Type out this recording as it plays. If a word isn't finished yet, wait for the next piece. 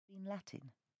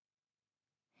Latin.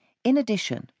 In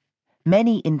addition,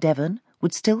 many in Devon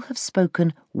would still have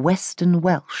spoken Western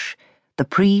Welsh, the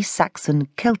pre-Saxon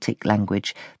Celtic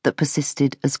language that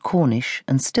persisted as Cornish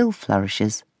and still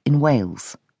flourishes in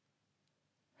Wales.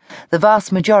 The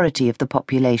vast majority of the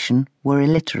population were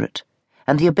illiterate,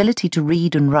 and the ability to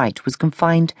read and write was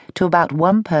confined to about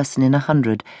one person in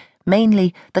 100,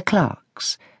 mainly the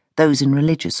clerks, those in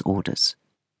religious orders.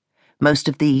 Most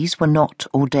of these were not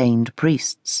ordained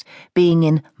priests, being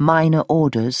in minor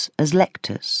orders as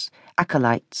lectors,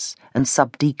 acolytes, and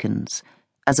subdeacons,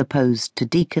 as opposed to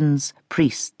deacons,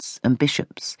 priests, and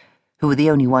bishops, who were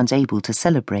the only ones able to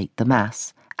celebrate the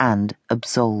Mass and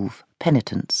absolve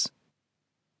penitents.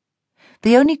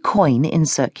 The only coin in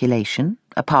circulation,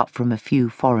 apart from a few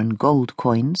foreign gold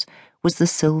coins, was the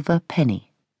silver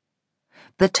penny.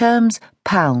 The terms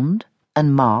pound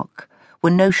and mark were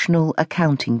notional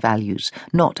accounting values,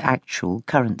 not actual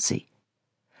currency.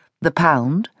 The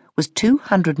pound was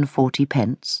 240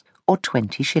 pence, or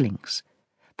 20 shillings,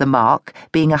 the mark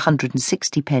being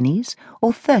 160 pennies,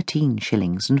 or 13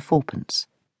 shillings and fourpence.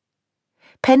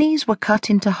 Pennies were cut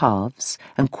into halves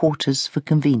and quarters for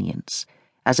convenience,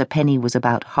 as a penny was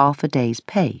about half a day's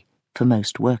pay for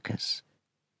most workers.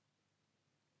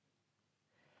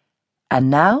 And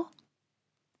now,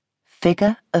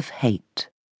 Figure of Hate.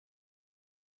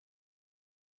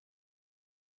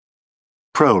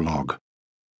 Prologue.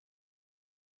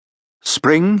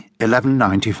 Spring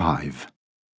 1195.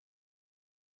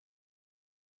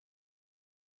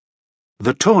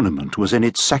 The tournament was in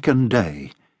its second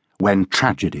day when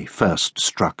tragedy first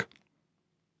struck.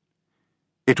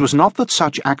 It was not that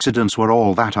such accidents were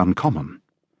all that uncommon.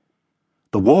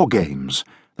 The war games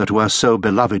that were so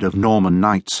beloved of Norman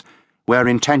knights were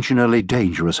intentionally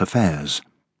dangerous affairs.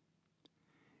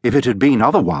 If it had been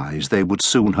otherwise, they would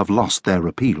soon have lost their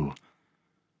appeal.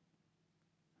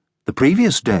 The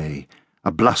previous day,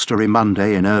 a blustery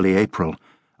Monday in early April,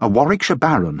 a Warwickshire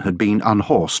baron had been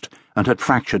unhorsed and had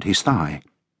fractured his thigh.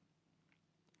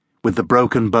 With the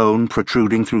broken bone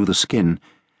protruding through the skin,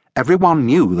 everyone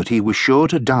knew that he was sure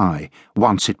to die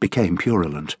once it became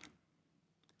purulent.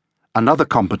 Another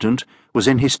combatant was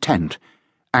in his tent,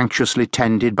 anxiously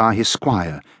tended by his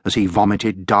squire as he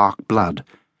vomited dark blood,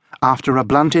 after a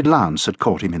blunted lance had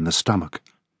caught him in the stomach.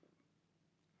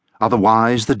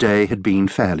 Otherwise the day had been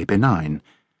fairly benign,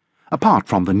 apart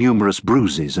from the numerous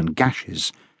bruises and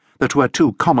gashes that were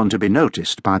too common to be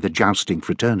noticed by the jousting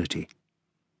fraternity.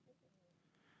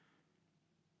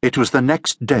 It was the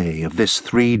next day of this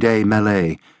 3-day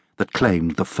melee that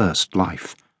claimed the first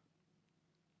life.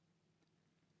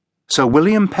 Sir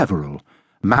William Peveril,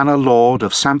 manor lord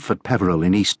of Sampford Peveril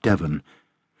in East Devon,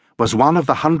 was one of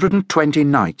the 120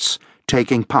 knights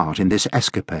taking part in this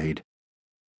escapade,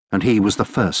 and he was the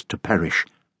first to perish.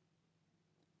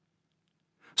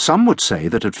 Some would say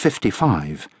that at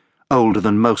 55, older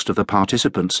than most of the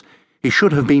participants, he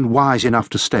should have been wise enough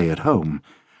to stay at home,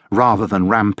 rather than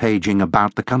rampaging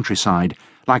about the countryside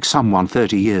like someone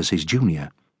 30 years his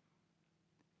junior.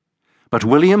 But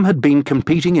William had been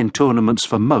competing in tournaments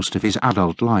for most of his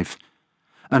adult life,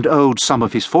 and owed some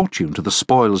of his fortune to the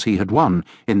spoils he had won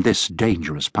in this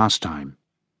dangerous pastime.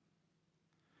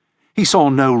 He saw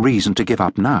no reason to give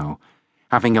up now,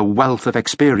 having a wealth of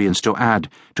experience to add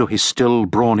to his still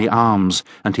brawny arms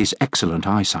and his excellent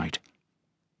eyesight.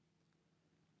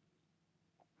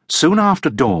 Soon after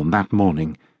dawn that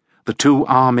morning, the two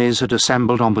armies had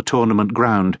assembled on the tournament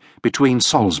ground between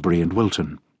Salisbury and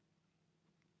Wilton.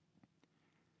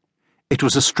 It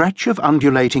was a stretch of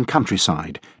undulating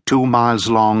countryside, 2 miles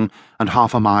long and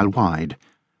half a mile wide,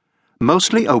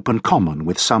 mostly open common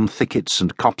with some thickets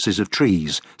and copses of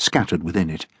trees scattered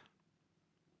within it.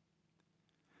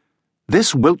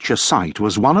 This Wiltshire site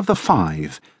was one of the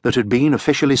 5 that had been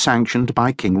officially sanctioned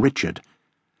by King Richard,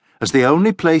 as the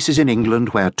only places in England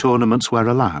where tournaments were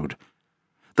allowed,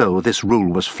 though this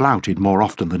rule was flouted more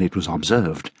often than it was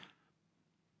observed.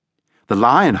 The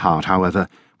Lionheart, however,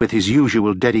 with his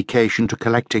usual dedication to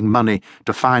collecting money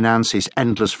to finance his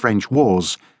endless French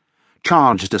wars,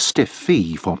 charged a stiff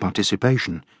fee for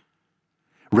participation,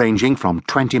 ranging from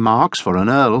 20 marks for an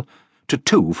earl to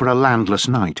 2 for a landless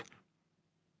knight.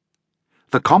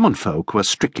 The common folk were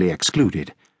strictly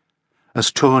excluded,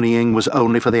 as tourneying was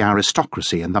only for the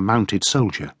aristocracy and the mounted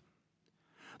soldier,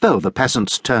 though the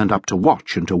peasants turned up to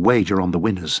watch and to wager on the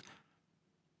winners.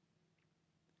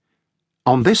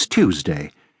 On this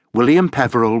Tuesday, William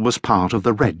Peveril was part of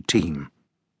the Red Team.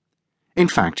 In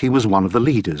fact, he was one of the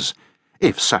leaders,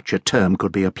 if such a term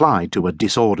could be applied to a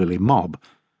disorderly mob,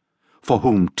 for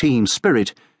whom team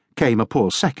spirit came a poor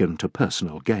second to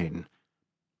personal gain.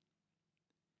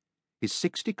 His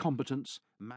 60 combatants